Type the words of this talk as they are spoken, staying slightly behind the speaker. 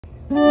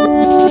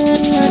Well,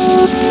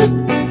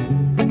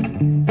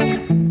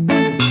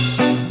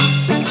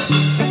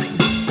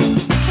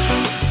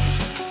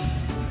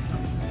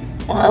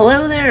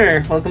 hello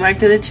there. Welcome back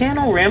to the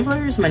channel,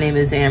 Ramblers. My name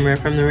is Amber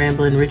from the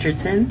Ramblin'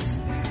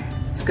 Richardsons.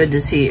 It's good to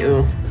see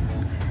you.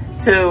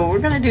 So we're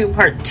gonna do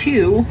part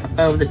 2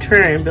 of the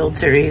terrarium build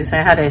series.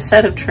 I had a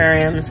set of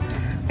terrariums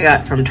I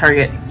got from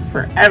Target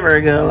forever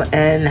ago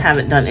and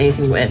haven't done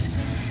anything with.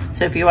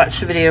 So if you watched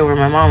the video where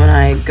my mom and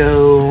I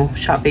go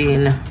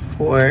shopping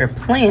for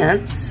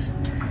plants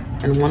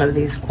in one of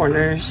these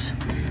corners,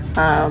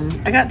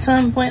 I got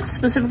some plants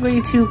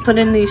specifically to put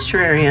in these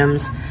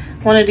terrariums.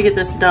 Wanted to get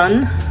this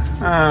done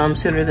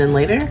sooner than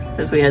later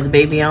because we had the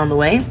baby on the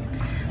way,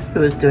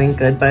 who is doing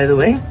good, by the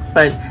way.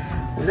 But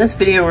in this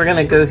video, we're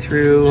gonna go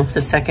through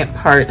the second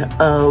part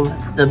of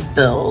the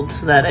build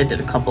that I did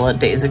a couple of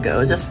days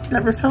ago. Just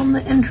never filmed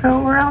the intro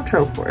or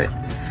outro for it.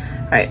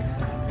 All right,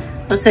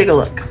 let's take a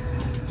look.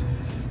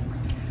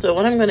 So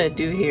what I'm gonna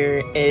do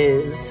here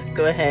is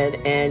go ahead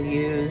and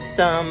use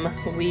some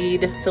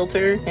weed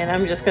filter, and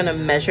I'm just gonna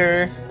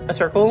measure a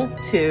circle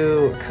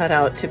to cut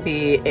out to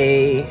be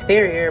a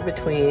barrier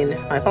between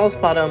my false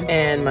bottom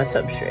and my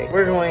substrate.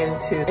 We're going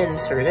to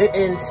insert it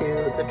into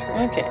the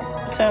terrarium.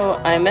 Okay, so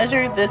I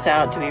measured this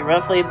out to be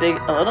roughly a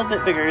little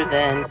bit bigger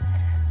than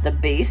the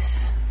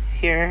base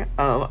here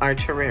of our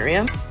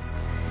terrarium.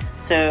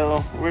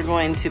 So we're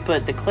going to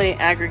put the clay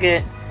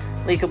aggregate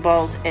leca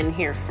balls in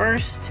here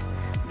first.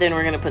 Then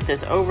we're gonna put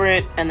this over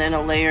it and then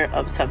a layer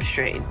of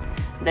substrate.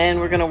 Then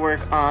we're gonna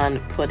work on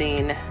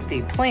putting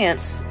the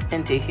plants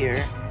into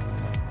here.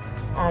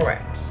 All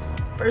right,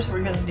 first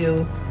we're gonna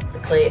do the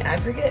clay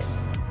aggregate.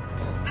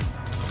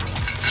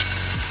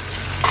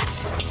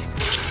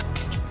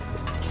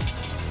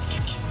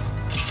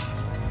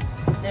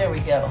 There we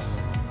go.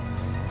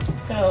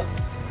 So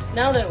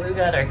now that we've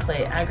got our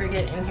clay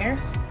aggregate in here,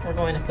 we're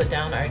going to put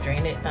down our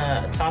drainage,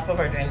 top of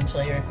our drainage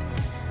layer.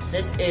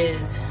 This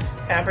is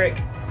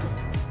fabric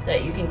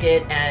that you can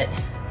get at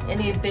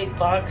any big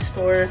box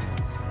store,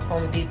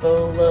 Home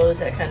Depot, Lowe's,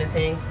 that kind of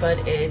thing, but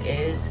it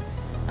is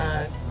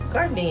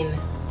gardening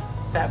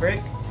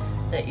fabric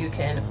that you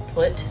can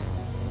put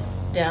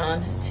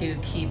down to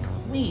keep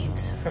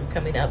weeds from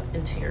coming up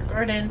into your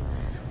garden.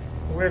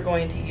 We're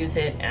going to use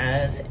it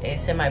as a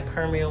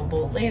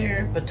semi-permeable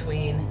layer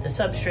between the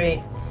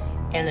substrate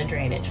and the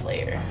drainage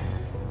layer.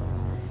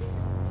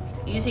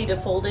 It's easy to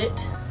fold it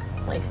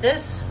like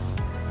this,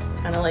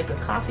 kind of like a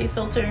coffee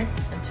filter,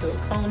 into a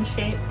cone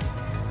shape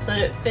so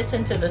that it fits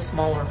into the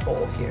smaller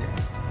hole here.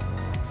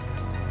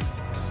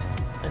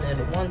 And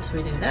then once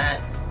we do that,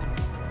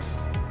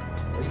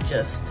 we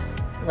just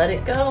let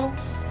it go,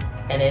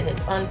 and it has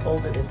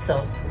unfolded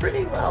itself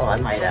pretty well, I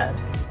might add.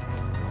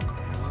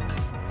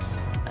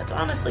 That's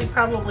honestly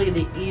probably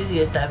the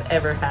easiest I've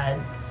ever had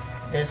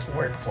this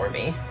work for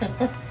me.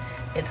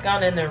 It's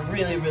gone in there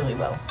really, really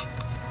well.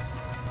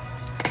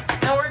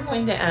 Now we're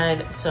going to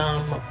add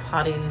some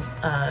potting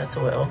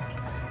soil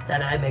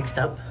that I mixed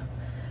up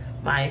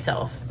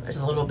myself. There's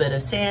a little bit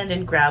of sand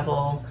and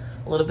gravel,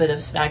 a little bit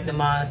of sphagnum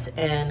moss,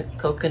 and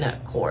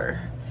coconut coir.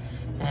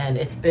 And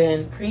it's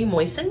been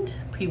pre-moistened,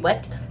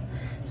 pre-wet.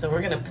 So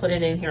we're gonna put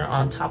it in here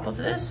on top of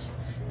this,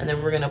 and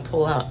then we're gonna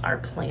pull out our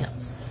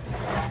plants.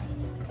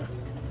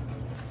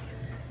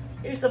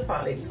 Here's the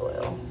potting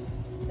soil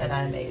that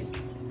I made.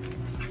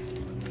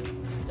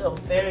 Still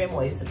very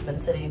moist. It's been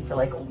sitting for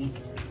like a week.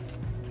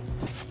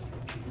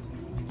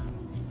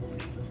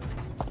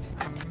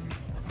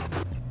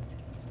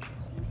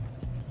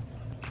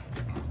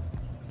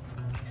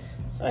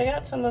 So I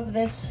got some of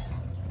this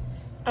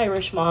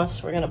Irish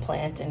moss we're gonna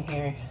plant in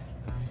here.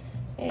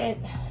 It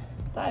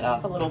died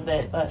off a little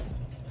bit, but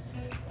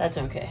that's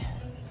okay.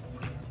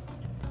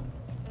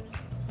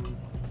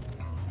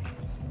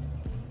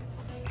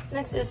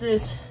 Next is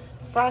this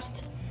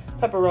frost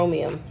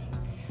peperomium.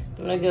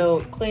 I'm gonna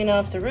go clean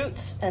off the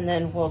roots and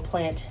then we'll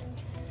plant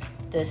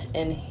this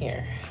in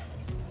here.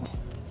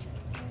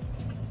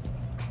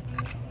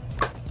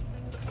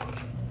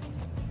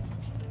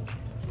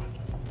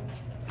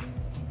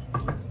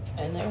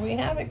 And there we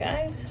have it,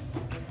 guys.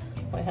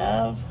 We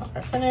have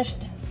our finished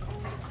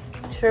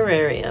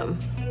terrarium.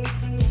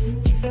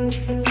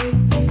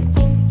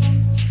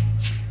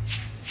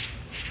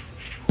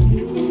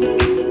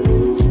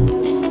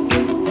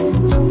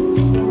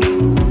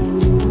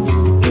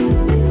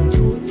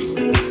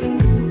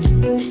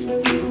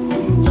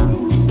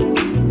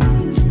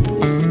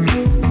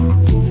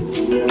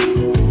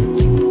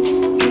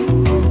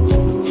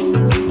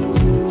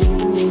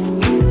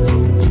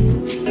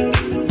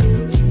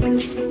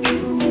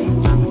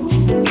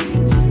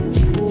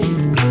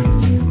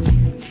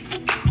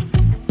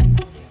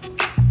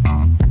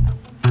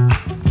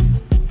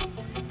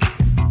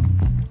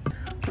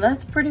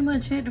 That's pretty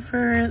much it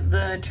for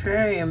the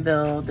terrarium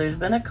build. There's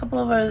been a couple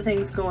of other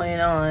things going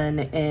on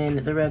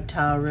in the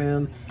reptile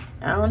room.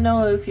 I don't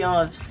know if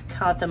y'all have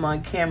caught them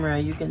on camera.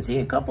 You can see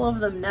a couple of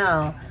them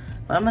now,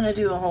 but I'm gonna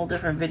do a whole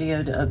different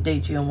video to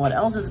update you on what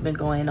else has been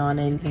going on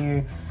in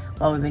here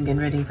while we've been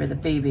getting ready for the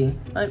baby.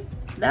 But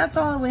that's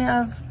all we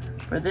have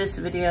for this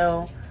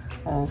video.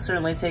 I'll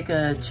certainly take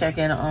a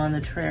check-in on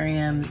the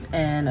terrariums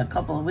in a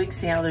couple of weeks,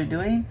 see how they're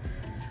doing.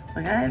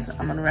 But guys,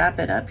 I'm gonna wrap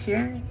it up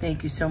here.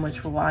 Thank you so much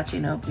for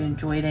watching. I hope you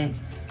enjoyed it.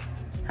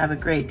 Have a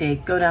great day.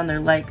 Go down there,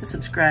 like,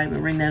 subscribe,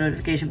 and ring that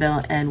notification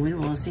bell, and we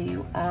will see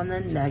you on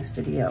the next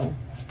video.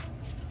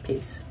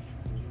 Peace.